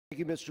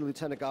you, Mr.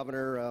 Lieutenant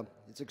Governor.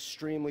 It's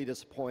extremely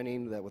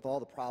disappointing that with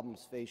all the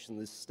problems facing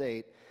this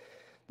state,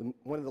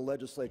 one of the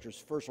legislature's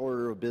first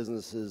order of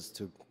business is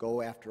to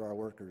go after our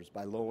workers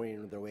by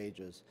lowering their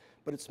wages.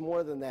 But it's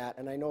more than that,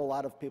 and I know a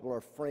lot of people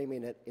are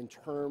framing it in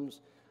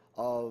terms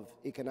of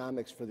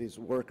economics for these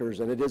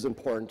workers, and it is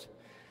important.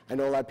 I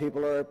know a lot of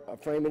people are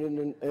framing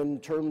it in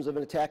terms of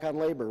an attack on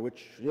labor,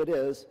 which it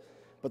is,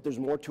 but there's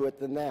more to it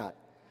than that.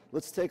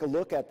 Let's take a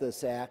look at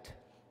this act.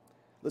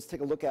 Let's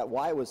take a look at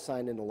why it was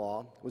signed into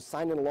law. It was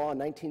signed into law in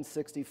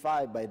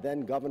 1965 by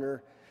then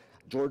Governor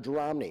George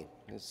Romney.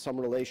 It's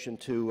some relation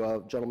to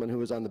a gentleman who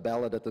was on the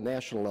ballot at the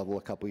national level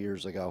a couple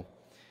years ago.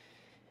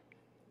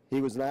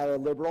 He was not a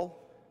liberal.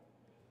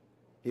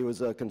 He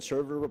was a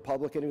conservative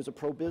Republican. He was a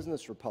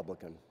pro-business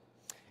Republican.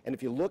 And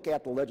if you look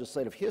at the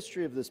legislative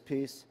history of this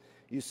piece,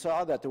 you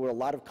saw that there were a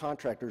lot of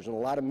contractors and a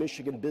lot of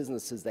Michigan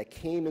businesses that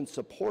came in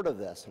support of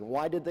this. And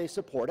why did they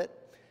support it?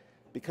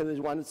 Because they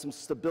wanted some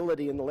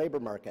stability in the labor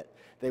market.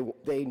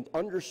 They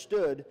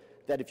understood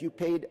that if you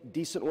paid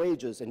decent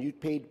wages and you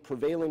paid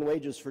prevailing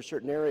wages for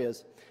certain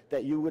areas,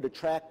 that you would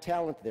attract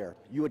talent there.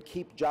 You would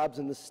keep jobs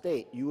in the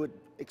state. You would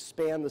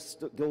expand the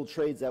skilled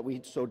trades that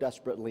we so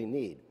desperately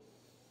need.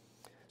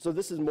 So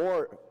this is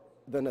more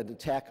than an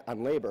attack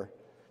on labor.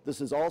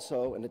 This is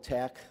also an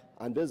attack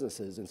on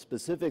businesses, and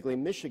specifically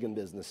Michigan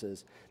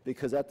businesses,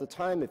 because at the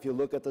time, if you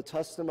look at the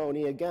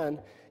testimony again,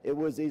 it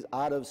was these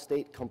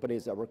out-of-state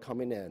companies that were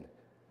coming in.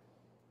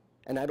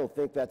 And I don't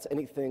think that's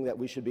anything that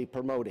we should be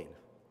promoting.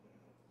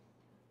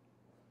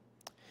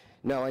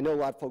 Now, I know a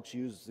lot of folks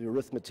use the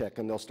arithmetic,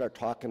 and they'll start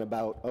talking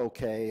about,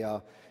 okay,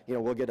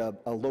 we'll get a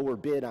lower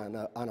bid on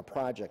a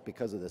project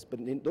because of this. But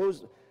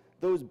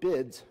those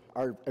bids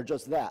are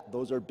just that.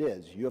 Those are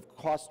bids. You have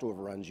cost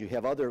overruns. You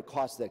have other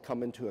costs that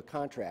come into a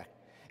contract.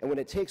 And when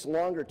it takes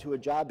longer to a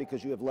job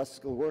because you have less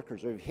skilled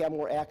workers, or you have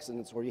more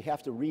accidents, or you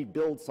have to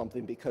rebuild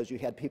something because you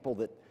had people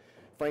that,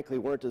 frankly,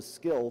 weren't as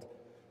skilled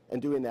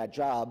in doing that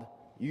job,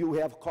 you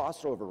have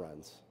cost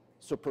overruns.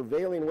 So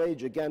prevailing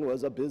wage, again,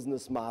 was a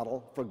business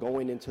model for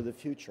going into the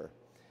future.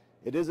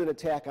 It is an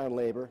attack on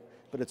labor,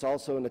 but it's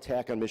also an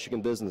attack on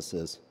Michigan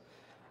businesses.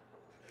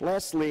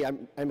 Lastly,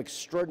 I'm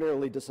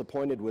extraordinarily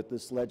disappointed with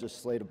this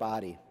legislative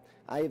body.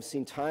 I have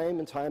seen time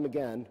and time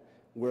again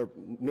where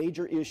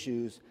major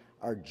issues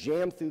are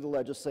jammed through the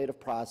legislative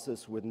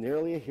process with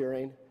nearly a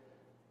hearing,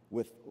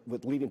 with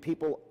leaving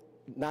people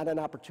not an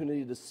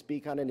opportunity to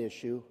speak on an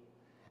issue,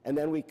 and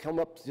then we come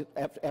up to,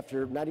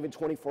 after not even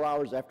 24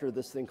 hours after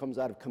this thing comes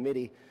out of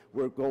committee,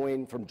 we're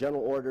going from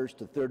general orders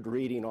to third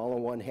reading all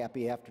in one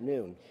happy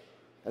afternoon.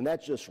 And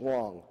that's just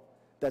wrong.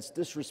 That's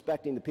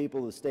disrespecting the people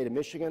of the state of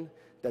Michigan.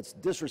 That's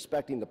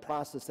disrespecting the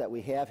process that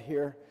we have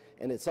here,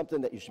 and it's something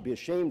that you should be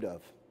ashamed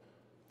of.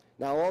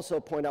 Now, I'll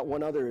also point out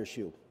one other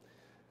issue.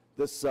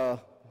 This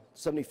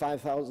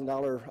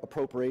 $75,000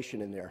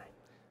 appropriation in there.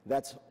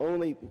 That's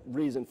only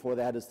reason for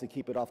that is to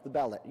keep it off the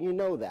ballot. You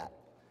know that.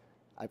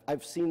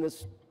 I've seen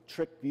this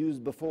trick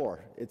used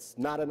before. It's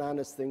not an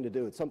honest thing to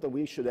do. It's something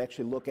we should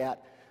actually look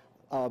at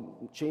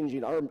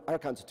changing our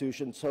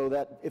Constitution so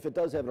that if it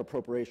does have an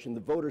appropriation,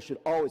 the voters should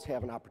always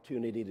have an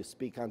opportunity to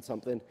speak on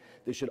something.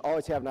 They should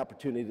always have an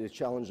opportunity to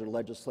challenge their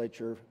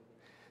legislature.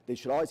 They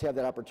should always have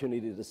that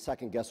opportunity to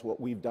second guess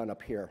what we've done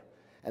up here.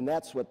 And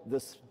that's what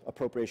this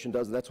appropriation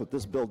does. That's what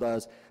this bill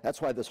does.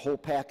 That's why this whole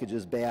package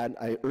is bad.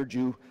 I urge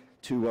you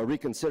to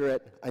reconsider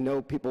it. I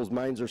know people's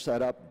minds are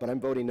set up, but I'm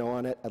voting no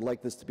on it. I'd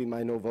like this to be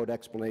my no vote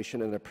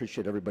explanation, and I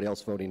appreciate everybody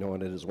else voting no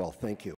on it as well. Thank you.